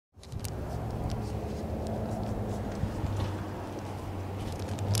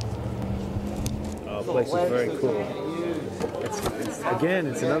LocalCiao. The place is very cool. Again,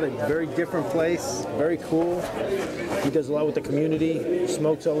 it's another very different place. Very cool. He does a lot with the community.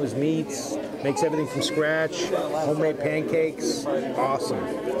 Smokes all his meats. Makes everything from scratch. Homemade pancakes. Awesome.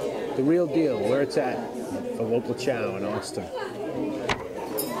 The real deal. Where it's at for LocalCiao in Austin.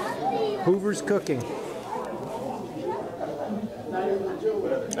 Hoover's cooking.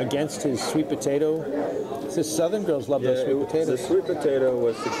 Against his sweet potato. It says Southern girls love those sweet potatoes. The sweet potato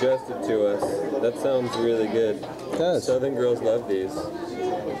was suggested to us. That sounds really good. It does. Southern girls love these.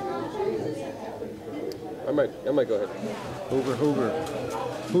 I might go ahead.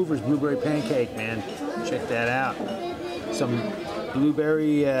 Hoover's blueberry pancake, man. Check that out. Some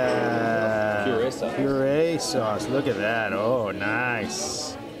blueberry puree sauce. Look at that. Oh,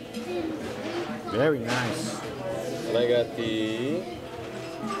 nice. Very nice. And I got the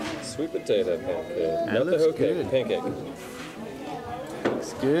sweet potato pancake. That Not the looks hoe cake, good. pancake.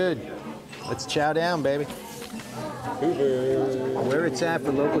 Looks good. Let's chow down, baby. Hoover. Where it's at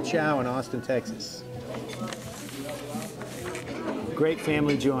for LocalCiao in Austin, Texas. Great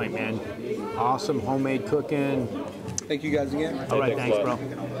family joint, man. Awesome homemade cooking. Thank you guys again. All right, thanks thanks, a bro. lot.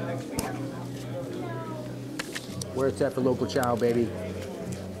 Where it's at for LocalCiao, baby.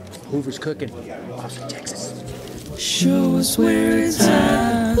 Hoover's cooking. Austin, Texas. Show us where it's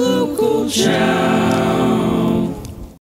at, LocalCiao.